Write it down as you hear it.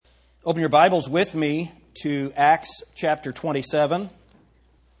Open your Bibles with me to Acts chapter 27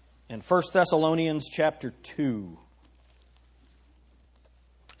 and 1 Thessalonians chapter 2.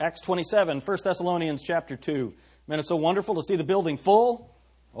 Acts 27, 1 Thessalonians chapter 2. Man, it's so wonderful to see the building full,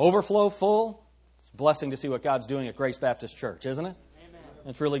 overflow full. It's a blessing to see what God's doing at Grace Baptist Church, isn't it? Amen.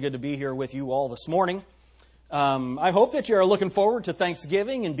 It's really good to be here with you all this morning. I hope that you're looking forward to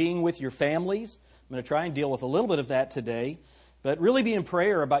Thanksgiving and being with your families. I'm going to try and deal with a little bit of that today. But really be in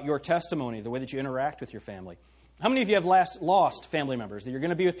prayer about your testimony, the way that you interact with your family. How many of you have lost family members that you're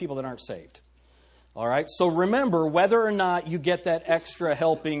going to be with people that aren't saved? All right, so remember, whether or not you get that extra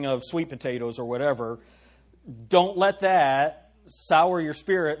helping of sweet potatoes or whatever, don't let that sour your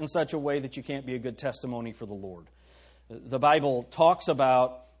spirit in such a way that you can't be a good testimony for the Lord. The Bible talks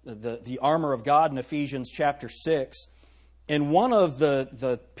about the armor of God in Ephesians chapter 6. And one of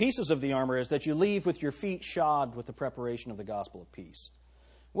the pieces of the armor is that you leave with your feet shod with the preparation of the gospel of peace.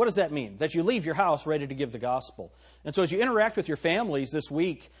 What does that mean? That you leave your house ready to give the gospel. And so as you interact with your families this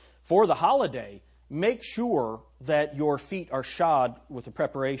week for the holiday, make sure that your feet are shod with the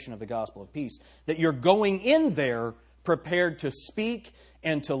preparation of the gospel of peace. That you're going in there prepared to speak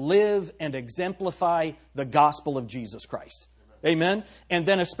and to live and exemplify the gospel of Jesus Christ. Amen? And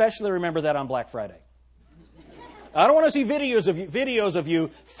then especially remember that on Black Friday. I don't want to see videos of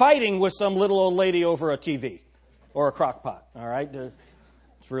you fighting with some little old lady over a TV or a crock pot. All right?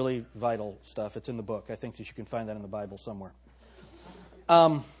 It's really vital stuff. It's in the book. I think that you can find that in the Bible somewhere. How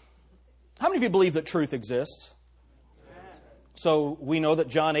many of you believe that truth exists? So we know that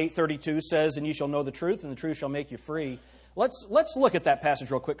John 8:32 says, "And ye shall know the truth, and the truth shall make you free." Let's look at that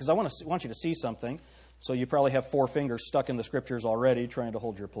passage real quick because I want you to see something. So you probably have 4 fingers stuck in the Scriptures already trying to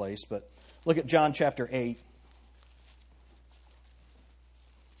hold your place. But look at John chapter 8.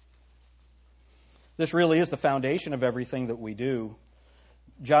 This really is the foundation of everything that we do.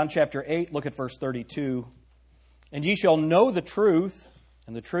 John chapter 8, look at verse 32. "And ye shall know the truth,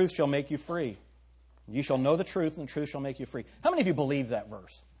 and the truth shall make you free." Ye shall know the truth, and the truth shall make you free. How many of you believe that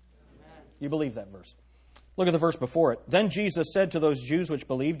verse? Amen. You believe that verse? Look at the verse before it. "Then Jesus said to those Jews which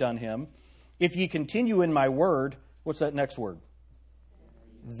believed on him, If ye continue in my word," what's that next word?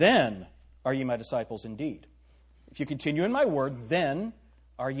 "Then are ye my disciples indeed." If you continue in my word, then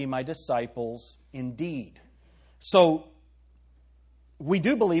are ye my disciples indeed. So, we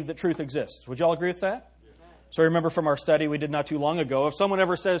do believe that truth exists. Would you all agree with that? Yes. So remember from our study we did not too long ago, if someone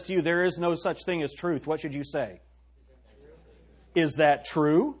ever says to you, there is no such thing as truth, what should you say? Is that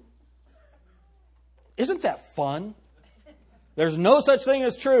true? Isn't that fun? There's no such thing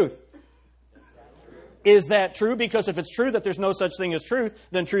as truth. Is that true? Because if it's true that there's no such thing as truth,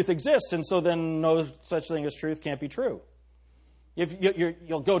 then truth exists. And so then no such thing as truth can't be true. If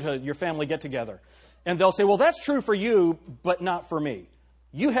you'll go to your family get-together, and they'll say, well, that's true for you, but not for me.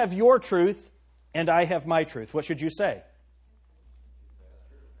 You have your truth, and I have my truth. What should you say?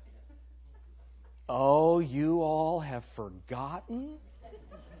 Oh, you all have forgotten?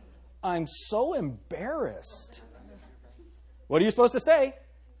 I'm so embarrassed. What are you supposed to say?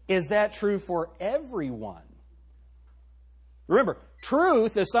 Is that true for everyone? Remember,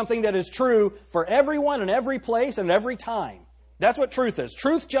 truth is something that is true for everyone in every place and every time. That's what truth is.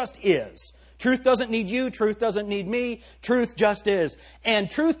 Truth just is. Truth doesn't need you. Truth doesn't need me. Truth just is.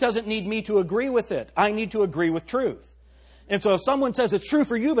 And truth doesn't need me to agree with it. I need to agree with truth. And so if someone says it's true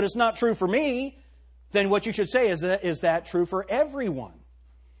for you, but it's not true for me, then what you should say is that true for everyone?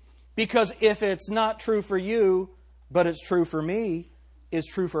 Because if it's not true for you, but it's true for me, is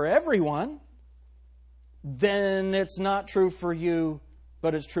true for everyone, then it's not true for you,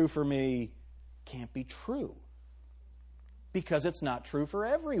 but it's true for me, can't be true. Because it's not true for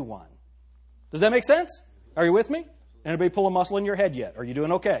everyone. Does that make sense? Are you with me? Anybody pull a muscle in your head yet? Are you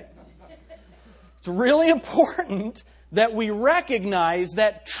doing okay? It's really important that we recognize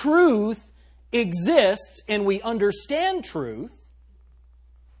that truth exists and we understand truth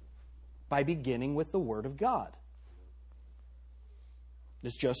by beginning with the Word of God.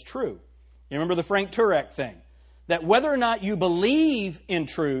 It's just true. You remember the Frank Turek thing? That whether or not you believe in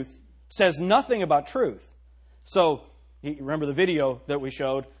truth says nothing about truth. So, you remember the video that we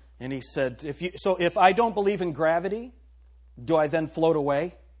showed, and he said, if I don't believe in gravity, do I then float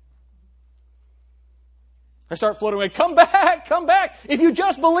away? I start floating away. Come back, come back. If you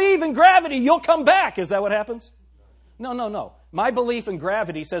just believe in gravity, you'll come back. Is that what happens? No. My belief in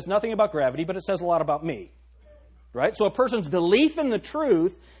gravity says nothing about gravity, but it says a lot about me. Right? So a person's belief in the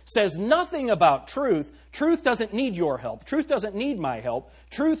truth says nothing about truth. Truth doesn't need your help. Truth doesn't need my help.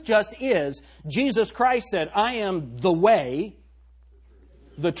 Truth just is. Jesus Christ said, I am the way,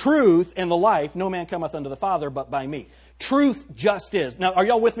 the truth, and the life. No man cometh unto the Father but by me. Truth just is. Now, are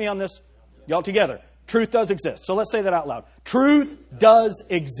y'all with me on this? Y'all together? Truth does exist. So let's say that out loud. Truth does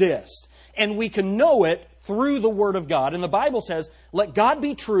exist. And we can know it through the Word of God. And the Bible says, let God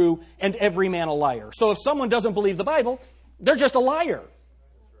be true and every man a liar. So if someone doesn't believe the Bible, they're just a liar.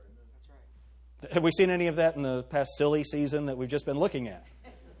 Have we seen any of that in the past silly season that we've just been looking at?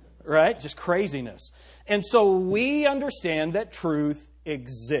 Right? Just craziness. And so we understand that truth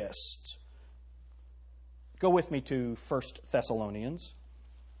exists. Go with me to 1 Thessalonians.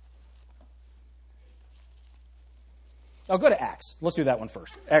 Oh, go to Acts. Let's do that one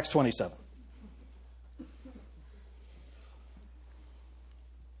first. Acts 27.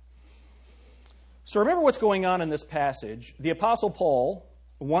 So remember what's going on in this passage. The Apostle Paul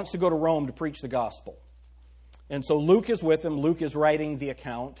wants to go to Rome to preach the gospel. And so Luke is with him. Luke is writing the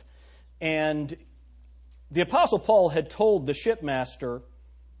account. And the Apostle Paul had told the shipmaster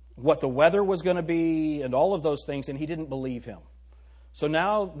what the weather was going to be and all of those things, and he didn't believe him. So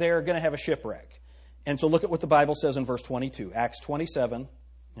now they're going to have a shipwreck. And so look at what the Bible says in verse 22. Acts 27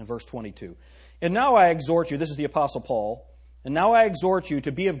 and verse 22. And now I exhort you, this is the Apostle Paul, and now I exhort you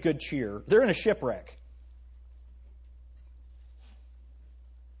to be of good cheer. They're in a shipwreck.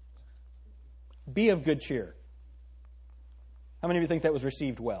 Be of good cheer. How many of you think that was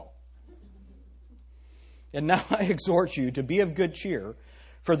received well? And now I exhort you to be of good cheer,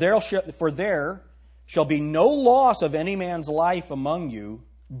 for there shall be no loss of any man's life among you,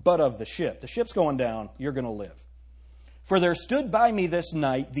 but of the ship. The ship's going down, you're going to live. For there stood by me this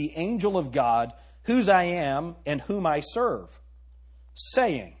night the angel of God, whose I am and whom I serve,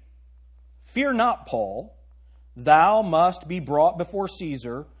 saying, Fear not, Paul, thou must be brought before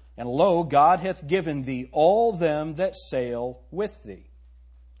Caesar, and lo, God hath given thee all them that sail with thee.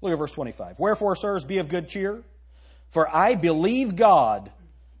 Look at verse 25. Wherefore, sirs, be of good cheer, for I believe God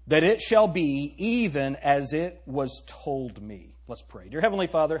that it shall be even as it was told me. Let's pray. Dear Heavenly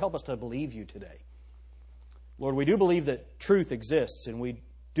Father, help us to believe you today. Lord, we do believe that truth exists, and we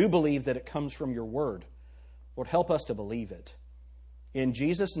do believe that it comes from your word. Lord, help us to believe it. In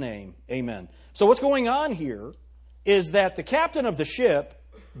Jesus' name, amen. So what's going on here is that the captain of the ship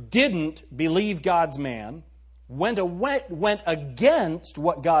didn't believe God's man, went against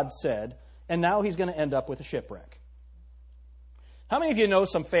what God said, and now he's going to end up with a shipwreck. How many of you know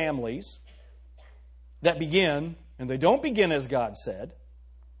some families that begin, and they don't begin as God said,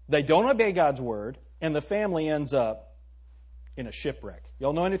 they don't obey God's word, and the family ends up in a shipwreck?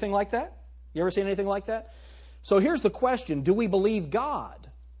 Y'all know anything like that? You ever seen anything like that? So here's the question, do we believe God?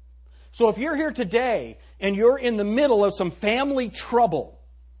 So if you're here today and you're in the middle of some family trouble,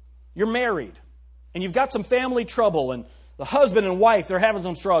 you're married, and you've got some family trouble, and the husband and wife, they're having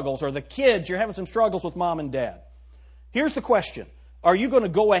some struggles, or the kids, you're having some struggles with mom and dad. Here's the question. Are you going to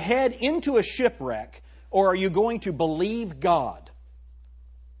go ahead into a shipwreck, or are you going to believe God?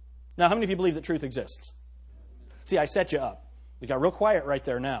 Now, how many of you believe that truth exists? See, I set you up. You got real quiet right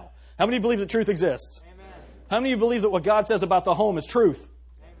there now. How many believe that truth exists? Amen. How many of you believe that what God says about the home is truth?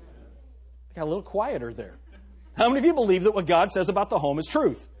 Amen. I got a little quieter there. How many of you believe that what God says about the home is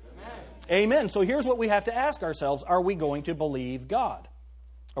truth? Amen. So here's what we have to ask ourselves. Are we going to believe God?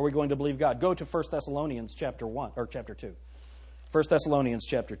 Are we going to believe God? Go to 1 Thessalonians chapter 1 or chapter 2. 1 Thessalonians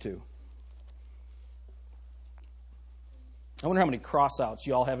chapter 2. I wonder how many cross-outs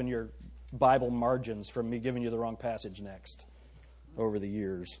you all have in your Bible margins from me giving you the wrong passage next over the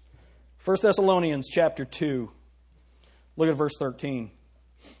years. 1 Thessalonians chapter 2. Look at verse 13.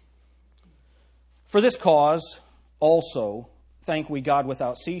 For this cause also thank we God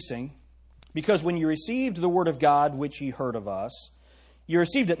without ceasing, because when you received the word of God which ye heard of us, you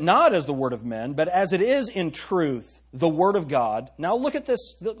received it not as the word of men, but as it is in truth, the word of God. Now look at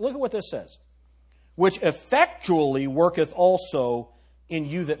this. Look at what this says. Which effectually worketh also in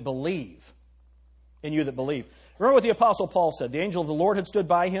you that believe. In you that believe. Remember what the Apostle Paul said. The angel of the Lord had stood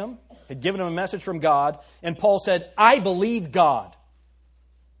by him, had given him a message from God, and Paul said, I believe God.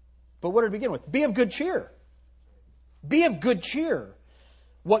 But what did it begin with? Be of good cheer. Be of good cheer.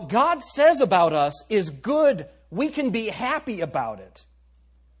 What God says about us is good. We can be happy about it.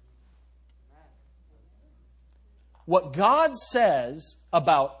 What God says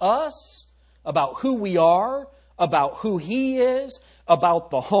about us, about who we are, about who He is, about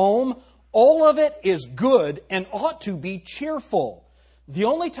the home, all of it is good and ought to be cheerful. The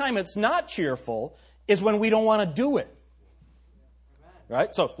only time it's not cheerful is when we don't want to do it.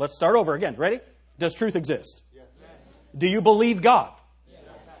 Right? So let's start over again. Ready? Does truth exist? Yes. Do you believe God? Yes.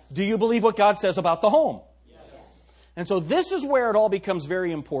 Do you believe what God says about the home? Yes. And so this is where it all becomes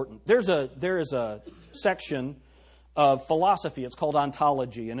very important. There is a section of philosophy. It's called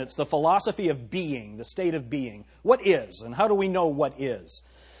ontology, and it's the philosophy of being, the state of being. What is, and how do we know what is?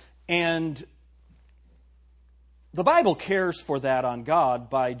 And the Bible cares for that on God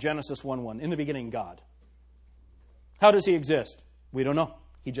by Genesis 1:1. In the beginning, God. How does He exist? We don't know.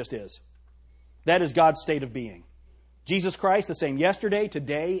 He just is. That is God's state of being. Jesus Christ, the same yesterday,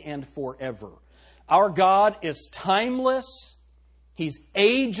 today, and forever. Our God is timeless. He's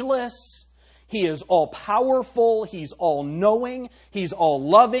ageless. He is all-powerful. He's all-knowing. He's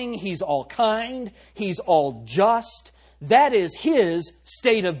all-loving. He's all-kind. He's all-just. That is His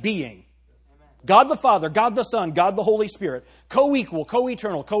state of being. God the Father, God the Son, God the Holy Spirit, co-equal,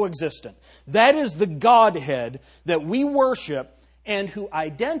 co-eternal, co-existent. That is the Godhead that we worship and who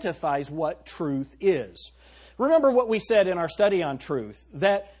identifies what truth is. Remember what we said in our study on truth,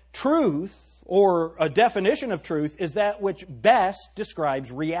 that truth, or a definition of truth, is that which best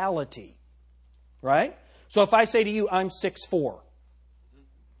describes reality. Right? So if I say to you, I'm 6'4",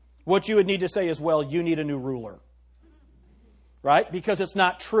 what you would need to say is, well, you need a new ruler. Right? Because it's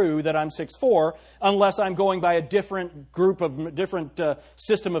not true that I'm 6'4", unless I'm going by a different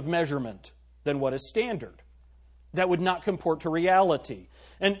system of measurement than what is standard. That would not comport to reality.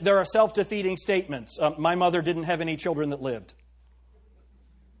 And there are self-defeating statements. My mother didn't have any children that lived.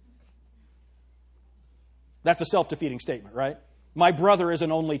 That's a self-defeating statement, right? My brother is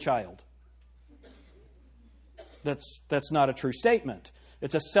an only child. That's not a true statement.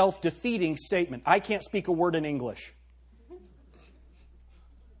 It's a self-defeating statement. I can't speak a word in English.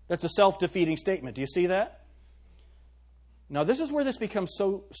 That's a self-defeating statement. Do you see that? Now, this is where this becomes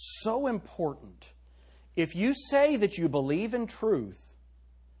so important. If you say that you believe in truth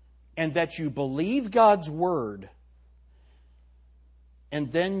and that you believe God's Word,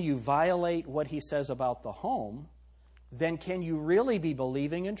 and then you violate what He says about the home, then can you really be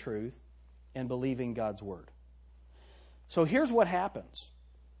believing in truth and believing God's Word? So here's what happens.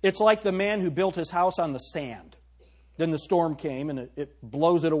 It's like the man who built his house on the sand. Then the storm came and it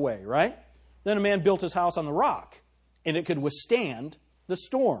blows it away, right? Then a man built his house on the rock, and it could withstand the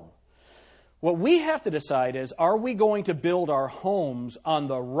storm. What we have to decide is, are we going to build our homes on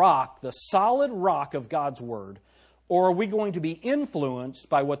the rock, the solid rock of God's Word, or are we going to be influenced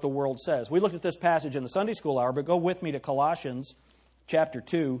by what the world says? We looked at this passage in the Sunday school hour, but go with me to Colossians chapter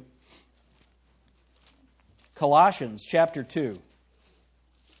 2. Colossians chapter 2.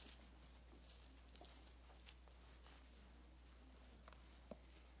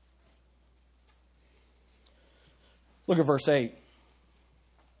 Look at verse 8.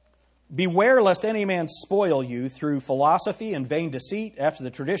 Beware lest any man spoil you through philosophy and vain deceit, after the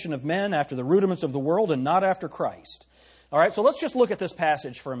tradition of men, after the rudiments of the world, and not after Christ. All right, so let's just look at this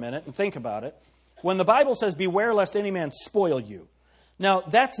passage for a minute and think about it. When the Bible says, beware lest any man spoil you. Now,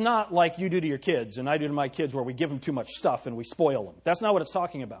 that's not like you do to your kids, and I do to my kids, where we give them too much stuff and we spoil them. That's not what it's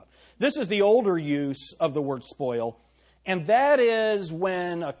talking about. This is the older use of the word spoil, and that is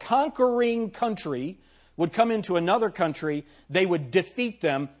when a conquering country would come into another country, they would defeat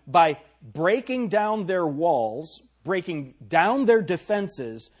them by breaking down their walls, breaking down their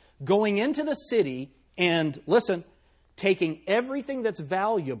defenses, going into the city, and, listen, taking everything that's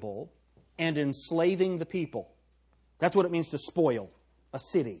valuable and enslaving the people. That's what it means to spoil a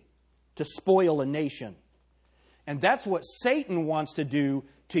city, to spoil a nation. And that's what Satan wants to do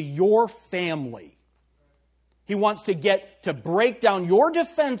to your family. He wants to break down your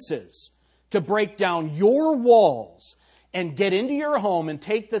defenses, to break down your walls, and get into your home and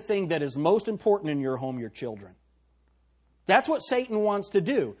take the thing that is most important in your home, your children. That's what Satan wants to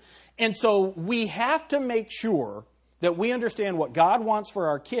do. And so we have to make sure that we understand what God wants for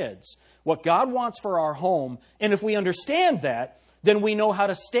our kids, what God wants for our home, and if we understand that, then we know how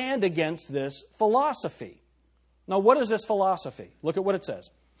to stand against this philosophy. Now, what is this philosophy? Look at what it says.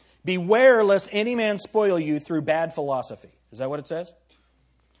 Beware lest any man spoil you through bad philosophy. Is that what it says?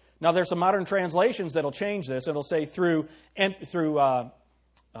 Now, there's some modern translations that'll change this. It'll say through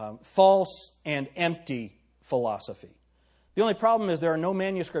false and empty philosophy. The only problem is there are no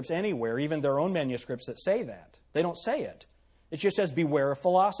manuscripts anywhere, even their own manuscripts, that say that. They don't say it. It just says, beware of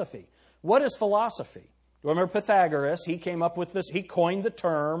philosophy. What is philosophy? Remember Pythagoras? He came up with this. He coined the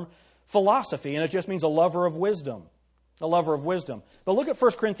term philosophy, and it just means a lover of wisdom. A lover of wisdom. But look at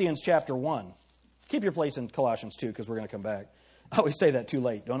 1 Corinthians chapter 1. Keep your place in Colossians 2, because we're going to come back. I always say that too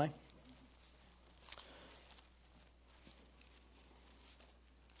late, don't I?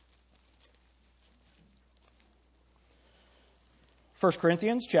 First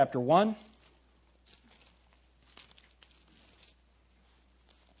Corinthians chapter 1.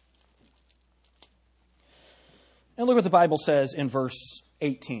 And look what the Bible says in verse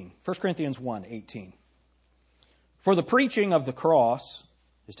 18. 1 Corinthians 1:18. For the preaching of the cross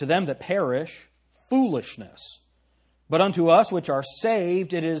is to them that perish foolishness, but unto us which are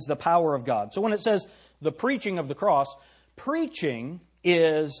saved it is the power of God. So when it says the preaching of the cross, preaching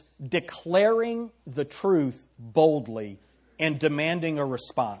is declaring the truth boldly and demanding a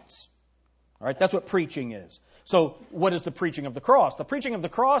response. All right, that's what preaching is. So what is the preaching of the cross? The preaching of the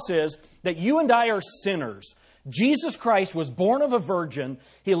cross is that you and I are sinners. Jesus Christ was born of a virgin.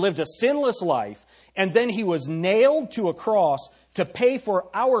 He lived a sinless life. And then He was nailed to a cross to pay for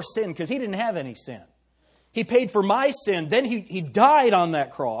our sin because He didn't have any sin. He paid for my sin. Then he died on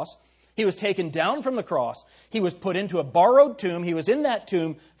that cross. He was taken down from the cross. He was put into a borrowed tomb. He was in that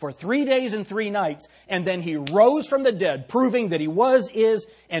tomb for 3 days and 3 nights. And then He rose from the dead, proving that He was, is,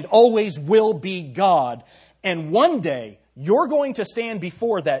 and always will be God. And one day, you're going to stand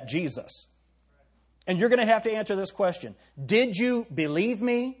before that Jesus. And you're going to have to answer this question. Did you believe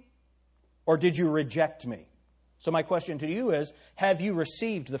me or did you reject me? So my question to you is, have you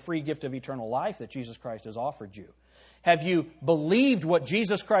received the free gift of eternal life that Jesus Christ has offered you? Have you believed what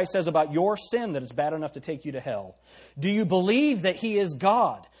Jesus Christ says about your sin, that it's bad enough to take you to hell? Do you believe that He is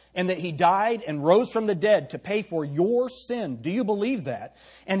God and that He died and rose from the dead to pay for your sin? Do you believe that?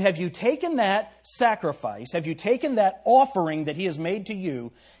 And have you taken that sacrifice, have you taken that offering that He has made to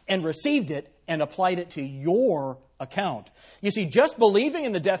you and received it and applied it to your account? You see, just believing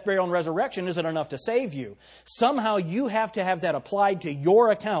in the death, burial, and resurrection isn't enough to save you. Somehow you have to have that applied to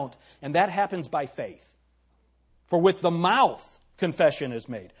your account, and that happens by faith. For with the mouth confession is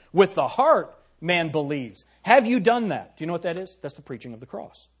made. With the heart man believes. Have you done that? Do you know what that is? That's the preaching of the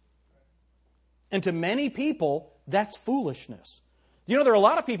cross. And to many people, that's foolishness. You know, there are a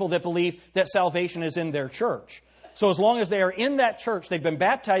lot of people that believe that salvation is in their church. So as long as they are in that church, they've been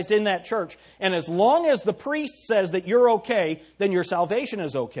baptized in that church, and as long as the priest says that you're okay, then your salvation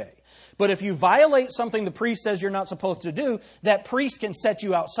is okay. But if you violate something the priest says you're not supposed to do, that priest can set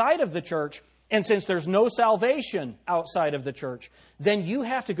you outside of the church. And since there's no salvation outside of the church, then you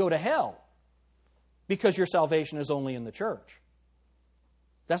have to go to hell because your salvation is only in the church.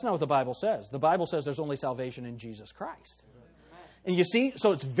 That's not what the Bible says. The Bible says there's only salvation in Jesus Christ. And you see,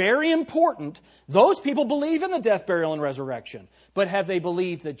 so it's very important. Those people believe in the death, burial, and resurrection. But have they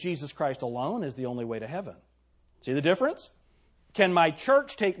believed that Jesus Christ alone is the only way to heaven? See the difference? Can my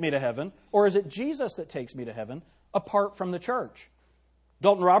church take me to heaven, or is it Jesus that takes me to heaven apart from the church?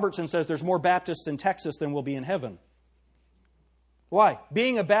 Dalton Robertson says there's more Baptists in Texas than will be in heaven. Why?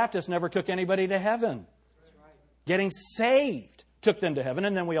 Being a Baptist never took anybody to heaven. Getting saved took them to heaven,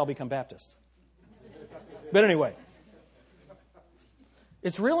 and then we all become Baptists. But anyway,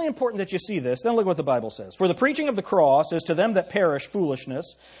 it's really important that you see this. Then look what the Bible says. For the preaching of the cross is to them that perish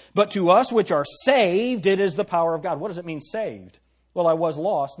foolishness, but to us which are saved it is the power of God. What does it mean, saved? Well, I was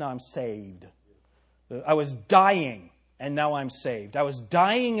lost, now I'm saved. I was dying, and now I'm saved. I was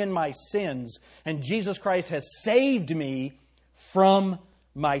dying in my sins, and Jesus Christ has saved me from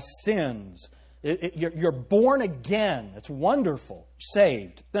my sins. You're born again. It's wonderful.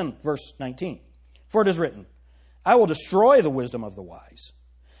 Saved. Then verse 19. For it is written, I will destroy the wisdom of the wise,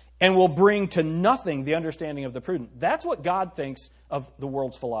 and will bring to nothing the understanding of the prudent. That's what God thinks of the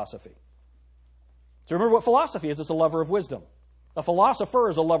world's philosophy. So remember what philosophy is. It's a lover of wisdom. A philosopher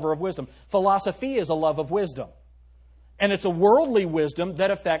is a lover of wisdom. Philosophy is a love of wisdom. And it's a worldly wisdom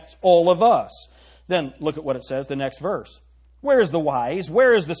that affects all of us. Then look at what it says, the next verse. Where is the wise?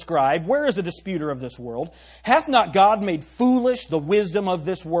 Where is the scribe? Where is the disputer of this world? Hath not God made foolish the wisdom of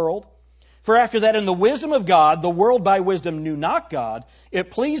this world? For after that, in the wisdom of God, the world by wisdom knew not God.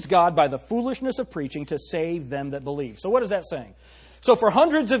 It pleased God by the foolishness of preaching to save them that believe. So what is that saying? So for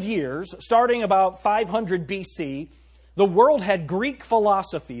hundreds of years, starting about 500 BC, the world had Greek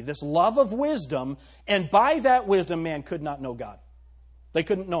philosophy, this love of wisdom, and by that wisdom, man could not know God. They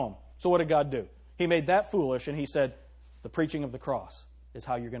couldn't know Him. So what did God do? He made that foolish, and He said, the preaching of the cross is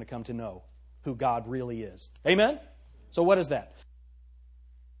how you're going to come to know who God really is. Amen? So what is that?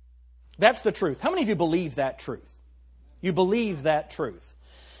 That's the truth. How many of you believe that truth? You believe that truth.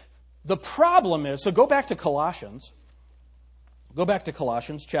 The problem is, so go back to Colossians. Go back to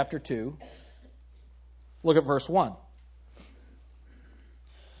Colossians chapter 2. Look at verse 1.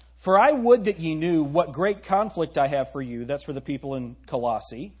 For I would that ye knew what great conflict I have for you, that's for the people in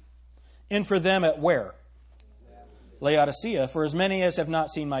Colossae, and for them at where? Laodicea, for as many as have not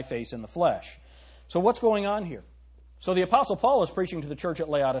seen my face in the flesh. So what's going on here? So the Apostle Paul is preaching to the church at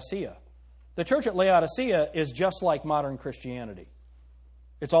Laodicea. The church at Laodicea is just like modern Christianity.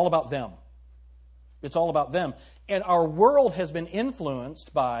 It's all about them. It's all about them. And our world has been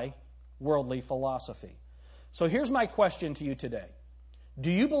influenced by worldly philosophy. So here's my question to you today. Do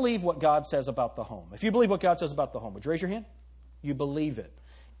you believe what God says about the home? If you believe what God says about the home, would you raise your hand? You believe it.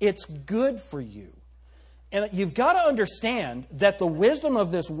 It's good for you. And you've got to understand that the wisdom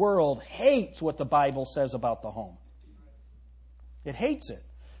of this world hates what the Bible says about the home. It hates it.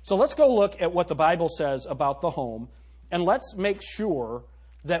 So let's go look at what the Bible says about the home, and let's make sure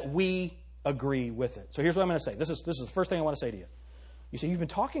that we agree with it. So here's what I'm going to say. This is the first thing I want to say to you. You say, you've been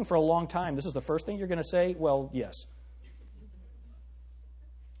talking for a long time. This is the first thing you're going to say? Well, yes.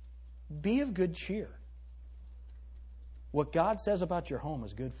 Be of good cheer. What God says about your home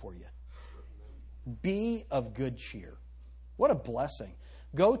is good for you. Be of good cheer. What a blessing.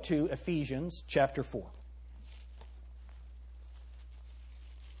 Go to Ephesians chapter 4.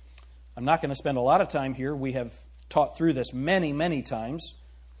 I'm not going to spend a lot of time here. We have taught through this many, many times.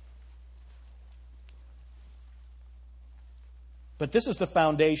 But this is the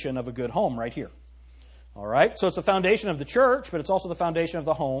foundation of a good home right here. All right? So it's the foundation of the church, but it's also the foundation of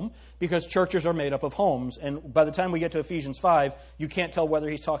the home, because churches are made up of homes. And by the time we get to Ephesians 5, you can't tell whether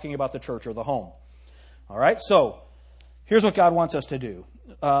he's talking about the church or the home. All right? So here's what God wants us to do.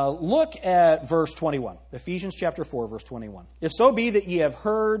 Look at verse 21. Ephesians chapter 4, verse 21. If so be that ye have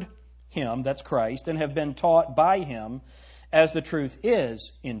heard him, that's Christ, and have been taught by him, as the truth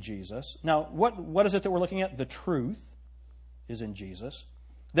is in Jesus. Now, what is it that we're looking at? The truth is in Jesus.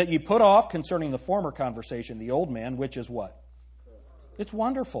 That you put off concerning the former conversation, the old man, which is what? It's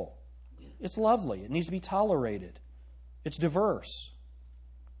wonderful. It's lovely. It needs to be tolerated. It's diverse.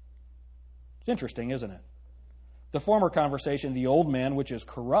 It's interesting, isn't it? The former conversation, the old man, which is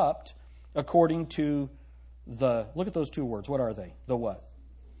corrupt, according to the, look at those two words. What are they? The what?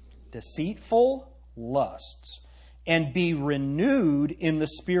 Deceitful lusts. And be renewed in the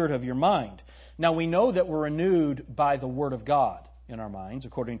spirit of your mind. Now, we know that we're renewed by the Word of God in our minds,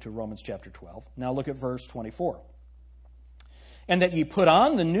 according to Romans chapter 12. Now look at verse 24. And that ye put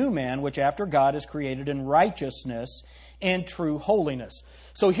on the new man, which after God is created in righteousness and true holiness.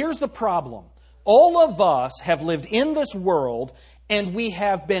 So here's the problem. All of us have lived in this world, and we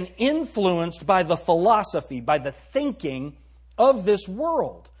have been influenced by the philosophy, by the thinking of this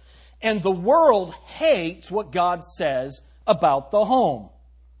world. And the world hates what God says about the home.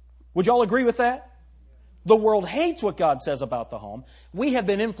 Would you all agree with that? The world hates what God says about the home. We have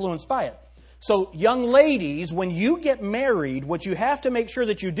been influenced by it. So, young ladies, when you get married, what you have to make sure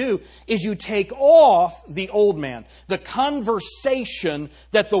that you do is you take off the old man, the conversation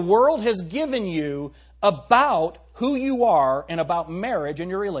that the world has given you about who you are and about marriage and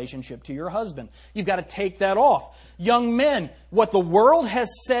your relationship to your husband. You've got to take that off. Young men, what the world has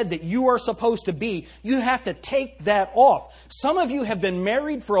said that you are supposed to be, you have to take that off. Some of you have been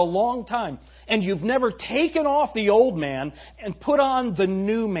married for a long time, and you've never taken off the old man and put on the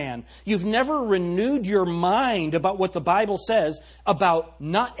new man. You've never renewed your mind about what the Bible says about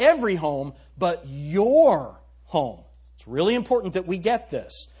not every home, but your home. It's really important that we get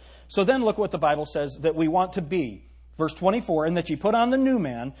this. So then look what the Bible says that we want to be. Verse 24, and that ye put on the new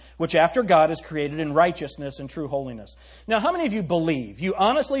man, which after God is created in righteousness and true holiness. Now, how many of you believe, you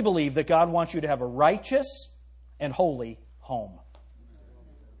honestly believe that God wants you to have a righteous and holy home?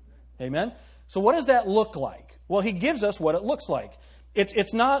 Amen? So what does that look like? Well, he gives us what it looks like.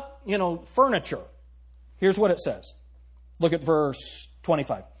 It's not, furniture. Here's what it says. Look at verse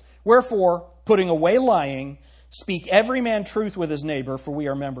 25. Wherefore, putting away lying, speak every man truth with his neighbor, for we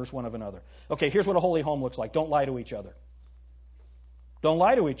are members one of another. Okay, here's what a holy home looks like. Don't lie to each other. Don't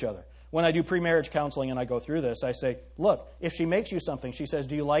lie to each other. When I do pre-marriage counseling and I go through this, I say, look, if she makes you something, she says,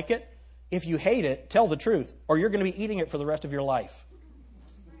 do you like it? If you hate it, tell the truth, or you're going to be eating it for the rest of your life.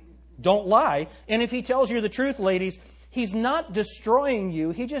 Don't lie. And if he tells you the truth, ladies, he's not destroying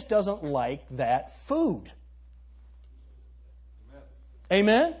you. He just doesn't like that food.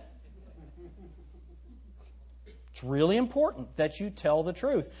 Amen? It's really important that you tell the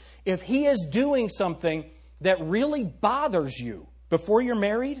truth. If he is doing something that really bothers you before you're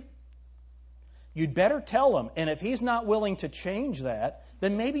married, you'd better tell him. And if he's not willing to change that,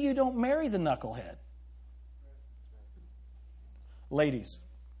 then maybe you don't marry the knucklehead. Ladies,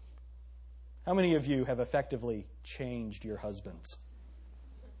 how many of you have effectively changed your husbands?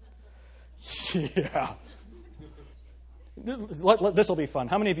 Yeah. This will be fun.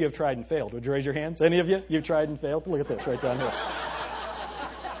 How many of you have tried and failed? Would you raise your hands? Any of you? You've tried and failed? Look at this right down here.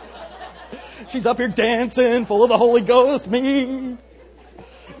 She's up here dancing, full of the Holy Ghost. Me.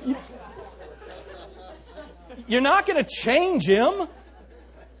 You're not going to change him.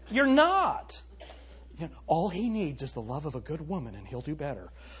 You're not. All he needs is the love of a good woman and he'll do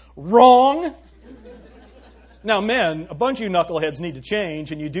better. Wrong. Now, men, a bunch of you knuckleheads need to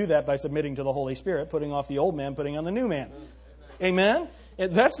change, and you do that by submitting to the Holy Spirit, putting off the old man, putting on the new man. Amen?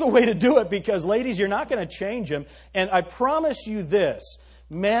 And that's the way to do it, because, ladies, you're not going to change him. And I promise you this,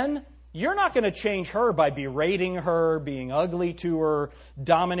 men, you're not going to change her by berating her, being ugly to her,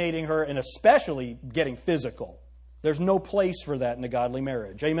 dominating her, and especially getting physical. There's no place for that in a godly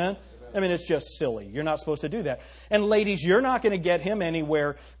marriage. Amen? I mean, it's just silly. You're not supposed to do that. And ladies, you're not going to get him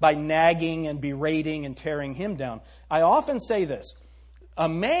anywhere by nagging and berating and tearing him down. I often say this. A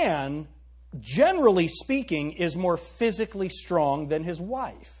man, generally speaking, is more physically strong than his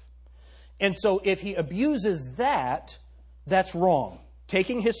wife. And so if he abuses that, that's wrong.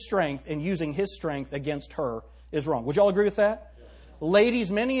 Taking his strength and using his strength against her is wrong. Would you all agree with that? Yes. Ladies,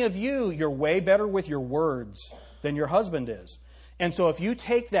 many of you, you're way better with your words than your husband is. And so if you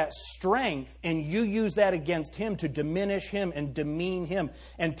take that strength and you use that against him to diminish him and demean him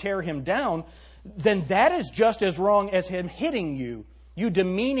and tear him down, then that is just as wrong as him hitting you. You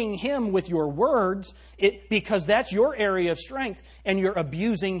demeaning him with your words because that's your area of strength, and you're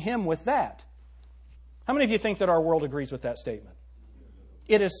abusing him with that. How many of you think that our world agrees with that statement?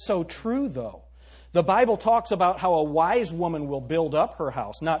 It is so true, though. The Bible talks about how a wise woman will build up her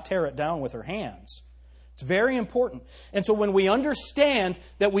house, not tear it down with her hands. It's very important. And so when we understand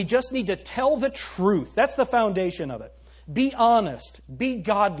that we just need to tell the truth, that's the foundation of it. Be honest, be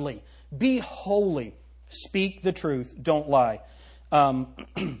godly, be holy, speak the truth, don't lie.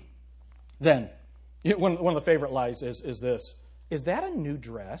 Then, one of the favorite lies is this. Is that a new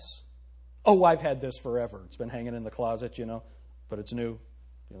dress? Oh, I've had this forever. It's been hanging in the closet, but it's new.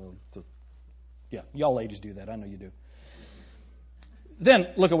 Yeah, y'all ladies do that. I know you do. Then,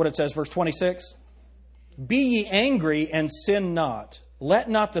 look at what it says, verse 26. Be ye angry and sin not. Let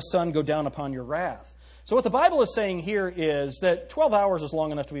not the sun go down upon your wrath. So what the Bible is saying here is that 12 hours is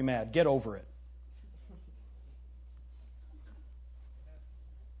long enough to be mad. Get over it.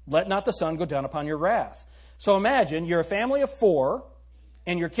 Let not the sun go down upon your wrath. So imagine you're a family of 4,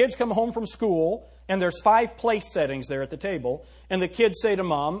 and your kids come home from school, and there's 5 place settings there at the table, and the kids say to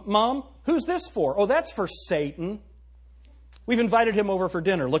Mom, Mom, who's this for? Oh, that's for Satan. We've invited him over for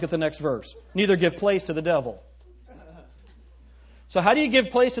dinner. Look at the next verse. Neither give place to the devil. So how do you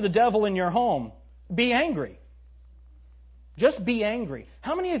give place to the devil in your home? Be angry. Just be angry.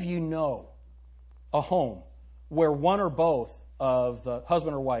 How many of you know a home where one or both of the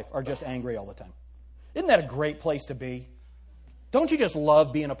husband or wife are just angry all the time? Isn't that a great place to be? Don't you just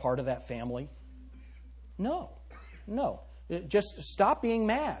love being a part of that family? No. Just stop being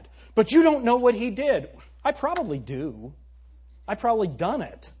mad. But you don't know what he did. I probably do. I've probably done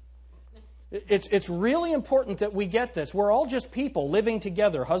it. It's really important that we get this. We're all just people living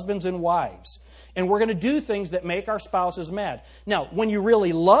together, husbands and wives. And we're going to do things that make our spouses mad. Now, when you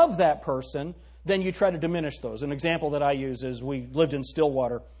really love that person, then you try to diminish those. An example that I use is we lived in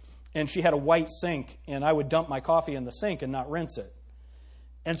Stillwater, and she had a white sink, and I would dump my coffee in the sink and not rinse it.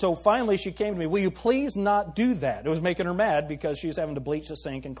 And so finally she came to me, will you please not do that? It was making her mad because she was having to bleach the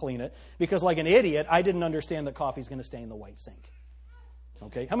sink and clean it. Because like an idiot, I didn't understand that coffee's going to stay in the white sink.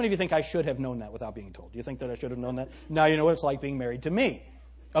 Okay? How many of you think I should have known that without being told? Do you think that I should have known that? Now you know what it's like being married to me.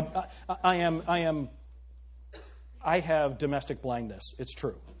 I have domestic blindness. It's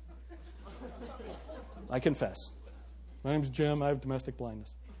true. I confess. My name's Jim. I have domestic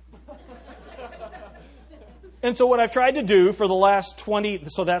blindness. And so what I've tried to do for the last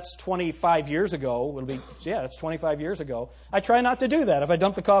 25 years ago, that's 25 years ago, I try not to do that. If I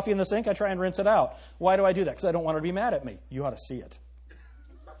dump the coffee in the sink, I try and rinse it out. Why do I do that? Because I don't want her to be mad at me. You ought to see it.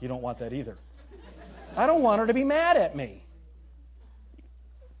 You don't want that either. I don't want her to be mad at me.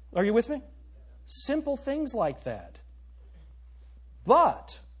 Are you with me? Simple things like that.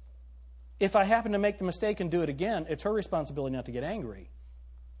 But if I happen to make the mistake and do it again, it's her responsibility not to get angry.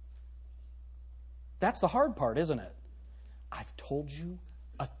 That's the hard part, isn't it? I've told you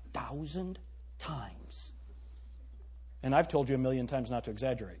 1,000 times. And I've told you 1,000,000 times not to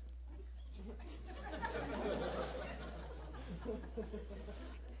exaggerate.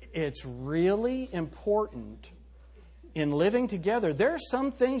 It's really important in living together. There are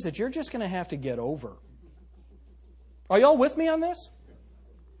some things that you're just going to have to get over. Are y'all with me on this?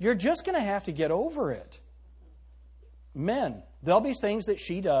 You're just going to have to get over it. Men, there'll be things that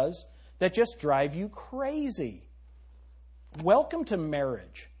she does that just drive you crazy. Welcome to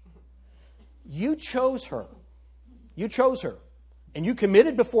marriage. You chose her. You chose her. And you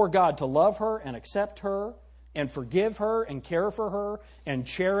committed before God to love her and accept her and forgive her and care for her and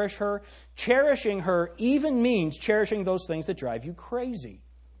cherish her. Cherishing her even means cherishing those things that drive you crazy.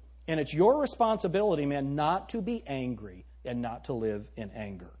 And it's your responsibility, man, not to be angry and not to live in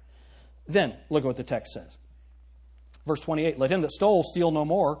anger. Then, look at what the text says. Verse 28, let him that stole steal no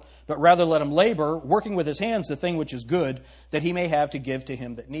more, but rather let him labor, working with his hands the thing which is good, that he may have to give to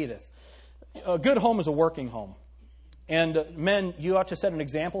him that needeth. A good home is a working home. And men, you ought to set an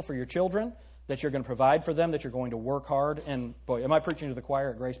example for your children, that you're going to provide for them, that you're going to work hard. And boy, am I preaching to the choir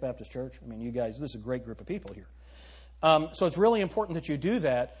at Grace Baptist Church? I mean, you guys, this is a great group of people here. So it's really important that you do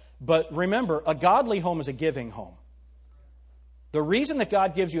that. But remember, a godly home is a giving home. The reason that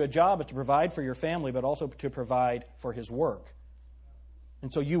God gives you a job is to provide for your family, but also to provide for His work.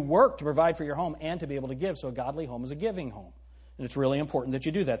 And so you work to provide for your home and to be able to give. So a godly home is a giving home. And it's really important that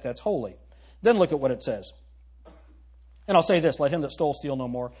you do that. That's holy. Then look at what it says. And I'll say this, let him that stole steal no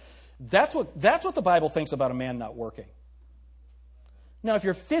more. That's what the Bible thinks about a man not working. Now, if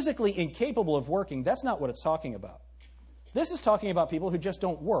you're physically incapable of working, that's not what it's talking about. This is talking about people who just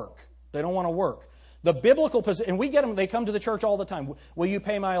don't work. They don't want to work. The biblical position, and we get them, they come to the church all the time. Will you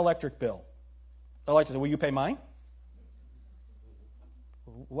pay my electric bill? I like to say, will you pay mine?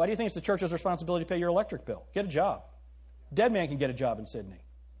 Why do you think it's the church's responsibility to pay your electric bill? Get a job. Dead man can get a job in Sydney.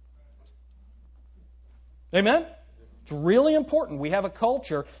 Amen? It's really important. We have a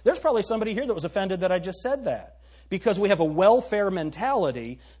culture. There's probably somebody here that was offended that I just said that. Because we have a welfare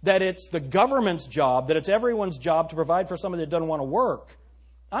mentality that it's the government's job, that it's everyone's job to provide for somebody that doesn't want to work.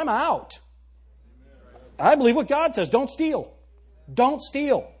 I'm out. I believe what God says. Don't steal. Don't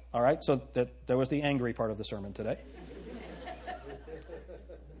steal. All right, so that was the angry part of the sermon today.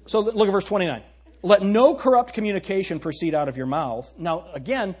 So look at verse 29. Let no corrupt communication proceed out of your mouth. Now,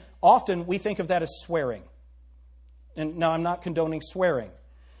 again, often we think of that as swearing. And now I'm not condoning swearing.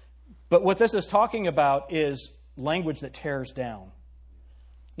 But what this is talking about is language that tears down.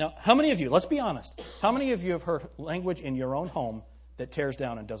 Now, how many of you, let's be honest, how many of you have heard language in your own home that tears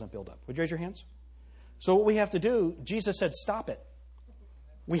down and doesn't build up? Would you raise your hands? So what we have to do, Jesus said, stop it.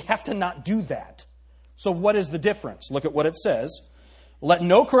 We have to not do that. So what is the difference? Look at what it says. Let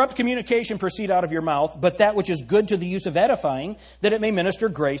no corrupt communication proceed out of your mouth, but that which is good to the use of edifying, that it may minister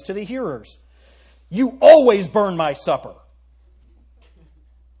grace to the hearers. You always burn my supper.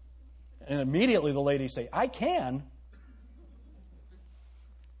 And immediately the ladies say, I can.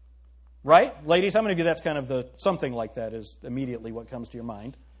 Right? Ladies, how many of you that's kind of something like that is immediately what comes to your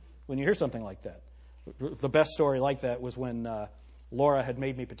mind when you hear something like that? The best story like that was when Laura had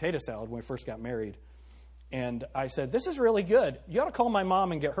made me potato salad when we first got married. And I said, this is really good. You ought to call my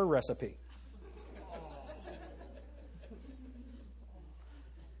mom and get her recipe.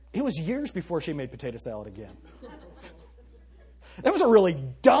 It was years before she made potato salad again. That was a really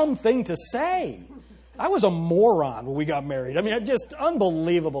dumb thing to say. I was a moron when we got married. I mean, just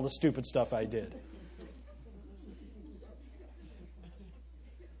unbelievable the stupid stuff I did.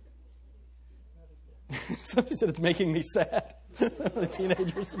 Somebody said it's making me sad. The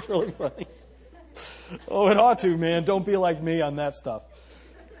teenagers, it's really funny. Oh, it ought to, man. Don't be like me on that stuff.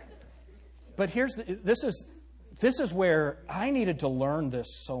 But this is where I needed to learn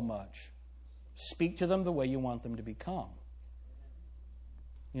this so much. Speak to them the way you want them to become.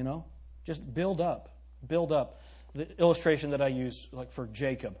 You know, just build up. Build up. The illustration that I use, like for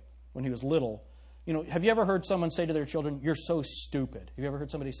Jacob, when he was little. You know, have you ever heard someone say to their children, "You're so stupid"? Have you ever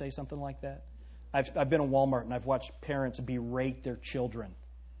heard somebody say something like that? I've been in Walmart and I've watched parents berate their children.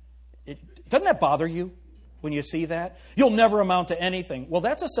 Doesn't that bother you when you see that? You'll never amount to anything. Well,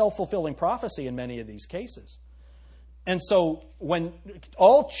 that's a self-fulfilling prophecy in many of these cases. And so when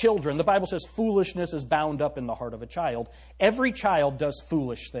all children, the Bible says foolishness is bound up in the heart of a child. Every child does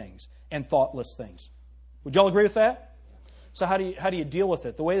foolish things and thoughtless things. Would you all agree with that? So how do you deal with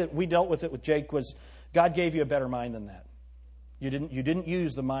it? The way that we dealt with it with Jake was God gave you a better mind than that. You didn't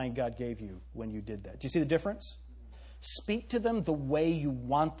use the mind God gave you when you did that. Do you see the difference? Speak to them the way you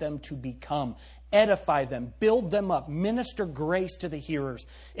want them to become. Edify them. Build them up. Minister grace to the hearers.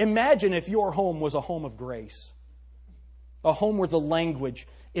 Imagine if your home was a home of grace. A home where the language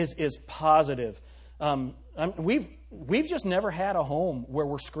is positive. We've just never had a home where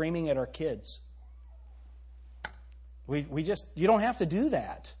we're screaming at our kids. You don't have to do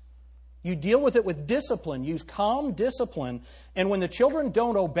that. You deal with it with discipline. Use calm discipline. And when the children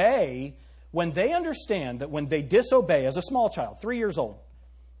don't obey, when they understand that when they disobey, as a small child, 3 years old,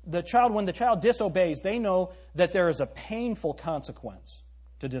 when the child disobeys, they know that there is a painful consequence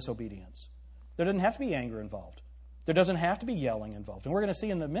to disobedience. There doesn't have to be anger involved. There doesn't have to be yelling involved. And we're going to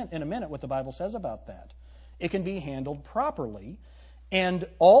see in a minute what the Bible says about that. It can be handled properly. And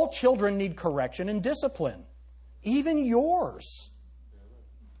all children need correction and discipline. Even yours.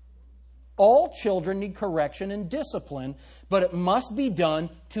 All children need correction and discipline, but it must be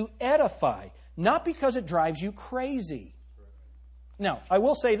done to edify, not because it drives you crazy. Now, I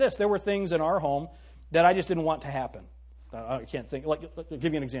will say this. There were things in our home that I just didn't want to happen. I can't think. Like, I'll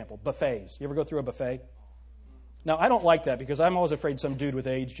give you an example. Buffets. You ever go through a buffet? Now, I don't like that because I'm always afraid some dude with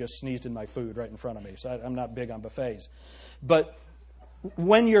AIDS just sneezed in my food right in front of me. So I'm not big on buffets. But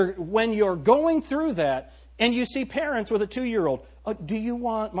when you're going through that and you see parents with a 2-year-old, do you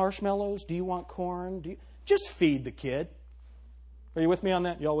want marshmallows? Do you want corn? Just feed the kid. Are you with me on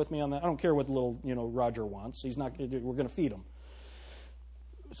that? Y'all with me on that? I don't care what little Roger wants. We're going to feed him.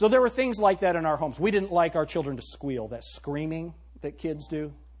 So there were things like that in our homes. We didn't like our children to squeal, that screaming that kids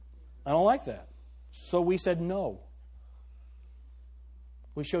do. I don't like that. So we said no.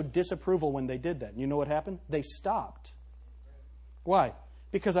 We showed disapproval when they did that. And you know what happened? They stopped. Why?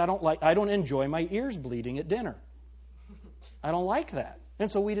 Because I don't enjoy my ears bleeding at dinner. I don't like that. And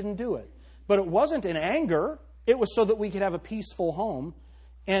so we didn't do it. But it wasn't in anger. It was so that we could have a peaceful home.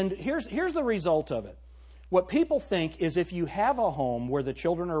 And here's the result of it. What people think is if you have a home where the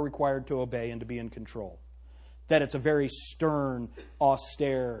children are required to obey and to be in control, that it's a very stern,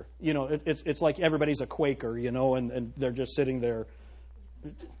 austere, it's like everybody's a Quaker, and they're just sitting there.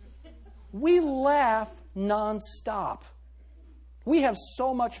 We laugh nonstop. We have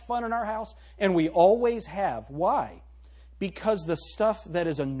so much fun in our house, and we always have. Why? Because the stuff that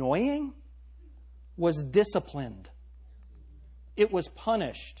is annoying was disciplined. It was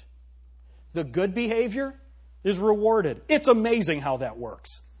punished. The good behavior is rewarded. It's amazing how that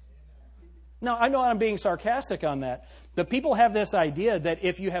works. Now, I know I'm being sarcastic on that, but people have this idea that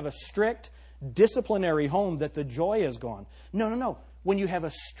if you have a strict disciplinary home, that the joy is gone. No. When you have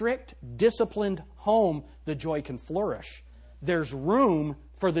a strict, disciplined home, the joy can flourish. There's room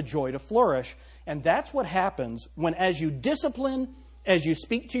for the joy to flourish. And that's what happens when, as you discipline, as you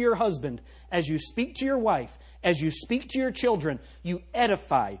speak to your husband, as you speak to your wife, as you speak to your children, you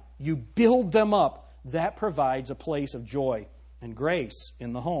edify, you build them up. That provides a place of joy and grace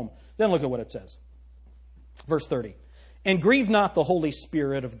in the home. Then look at what it says. Verse 30. And grieve not the Holy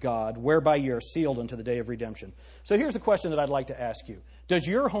Spirit of God, whereby ye are sealed unto the day of redemption. So here's a question that I'd like to ask you. Does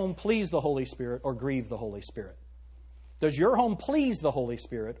your home please the Holy Spirit or grieve the Holy Spirit? Does your home please the Holy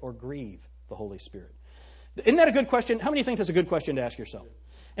Spirit or grieve the Holy Spirit? Isn't that a good question? How many think that's a good question to ask yourself?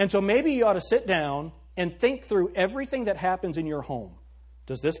 And so maybe you ought to sit down and think through everything that happens in your home.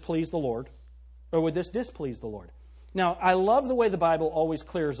 Does this please the Lord? Or would this displease the Lord? Now, I love the way the Bible always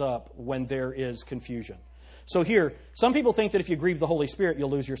clears up when there is confusion. So here, some people think that if you grieve the Holy Spirit, you'll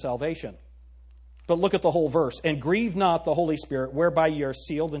lose your salvation. But look at the whole verse. And grieve not the Holy Spirit, whereby ye are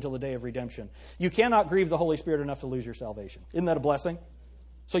sealed until the day of redemption. You cannot grieve the Holy Spirit enough to lose your salvation. Isn't that a blessing?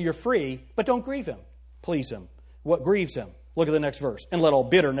 So you're free, but don't grieve Him. Please Him. What grieves Him? Look at the next verse. And let all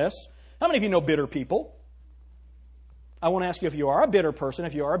bitterness. How many of you know bitter people? I won't ask you if you are a bitter person.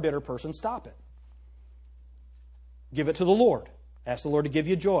 If you are a bitter person, stop it. Give it to the Lord. Ask the Lord to give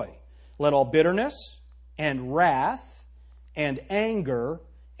you joy. Let all bitterness and wrath and anger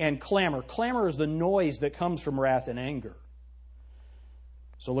and clamor. Clamor is the noise that comes from wrath and anger.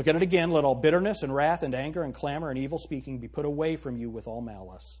 So look at it again. Let all bitterness and wrath and anger and clamor and evil speaking be put away from you with all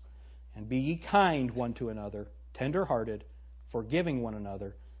malice. And be ye kind one to another, tender-hearted, forgiving one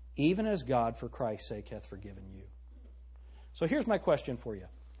another, even as God for Christ's sake hath forgiven you. So here's my question for you.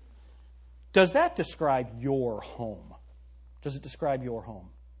 Does that describe your home? Does it describe your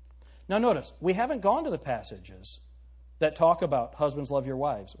home? Now notice, we haven't gone to the passages that talk about husbands love your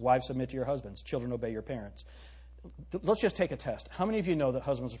wives, wives submit to your husbands, children obey your parents. Let's just take a test. How many of you know that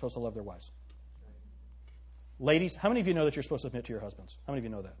husbands are supposed to love their wives? Ladies, how many of you know that you're supposed to submit to your husbands? How many of you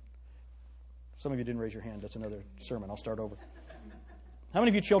know that? Some of you didn't raise your hand. That's another sermon. I'll start over. How many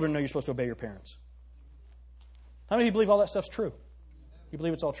of you children know you're supposed to obey your parents? How many of you believe all that stuff's true? You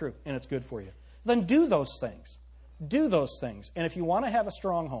believe it's all true and it's good for you. Then do those things. Do those things. And if you want to have a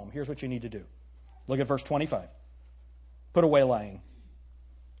strong home, here's what you need to do. Look at verse 25. Put away lying.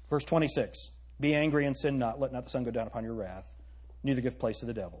 Verse 26. Be angry and sin not. Let not the sun go down upon your wrath. Neither give place to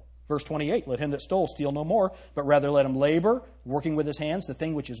the devil. Verse 28. Let him that stole steal no more, but rather let him labor, working with his hands, the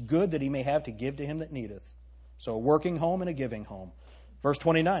thing which is good that he may have to give to him that needeth. So a working home and a giving home. Verse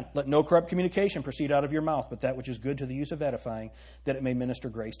 29, let no corrupt communication proceed out of your mouth, but that which is good to the use of edifying, that it may minister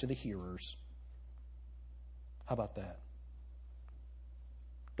grace to the hearers. How about that?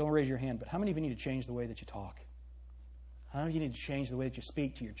 Don't raise your hand, but how many of you need to change the way that you talk? How many of you need to change the way that you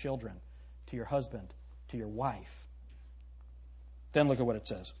speak to your children, to your husband, to your wife? Then look at what it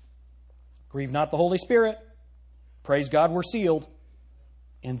says. Grieve not the Holy Spirit. Praise God, we're sealed.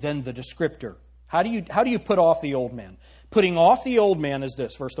 And then the descriptor. How do you put off the old man? Putting off the old man is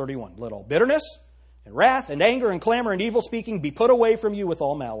this, verse 31. Let all bitterness and wrath and anger and clamor and evil speaking be put away from you with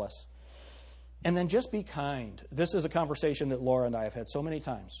all malice. And then just be kind. This is a conversation that Laura and I have had so many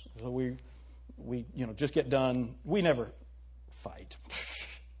times. So We, just get done. We never fight.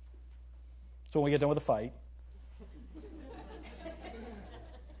 So when we get done with a fight,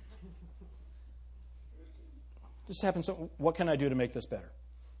 this happens. So what can I do to make this better?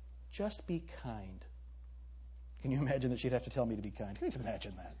 Just be kind. Can you imagine that she'd have to tell me to be kind? Can you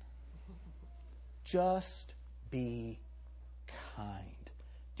imagine that? Just be kind.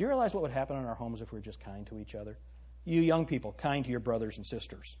 Do you realize what would happen in our homes if we were just kind to each other? You young people, kind to your brothers and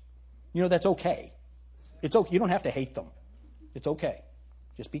sisters. That's okay. It's okay. You don't have to hate them. It's okay.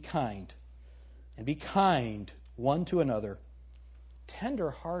 Just be kind. And be kind one to another.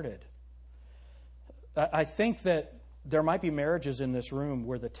 Tender-hearted. I think that there might be marriages in this room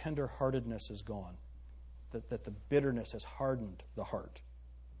where the tender-heartedness is gone. That the bitterness has hardened the heart.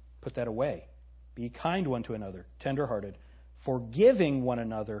 Put that away. Be kind one to another, tender-hearted, forgiving one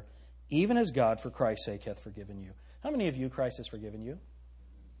another, even as God, for Christ's sake, hath forgiven you. How many of you Christ has forgiven you?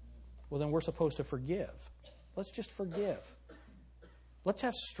 Well, then we're supposed to forgive. Let's just forgive. Let's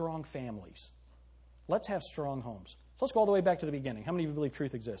have strong families. Let's have strong homes. So let's go all the way back to the beginning. How many of you believe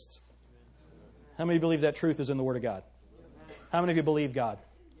truth exists? How many of you believe that truth is in the Word of God? How many of you believe God?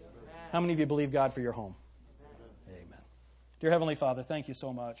 How many of you believe God for your home? Amen. Dear Heavenly Father, thank you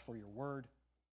so much for your Word.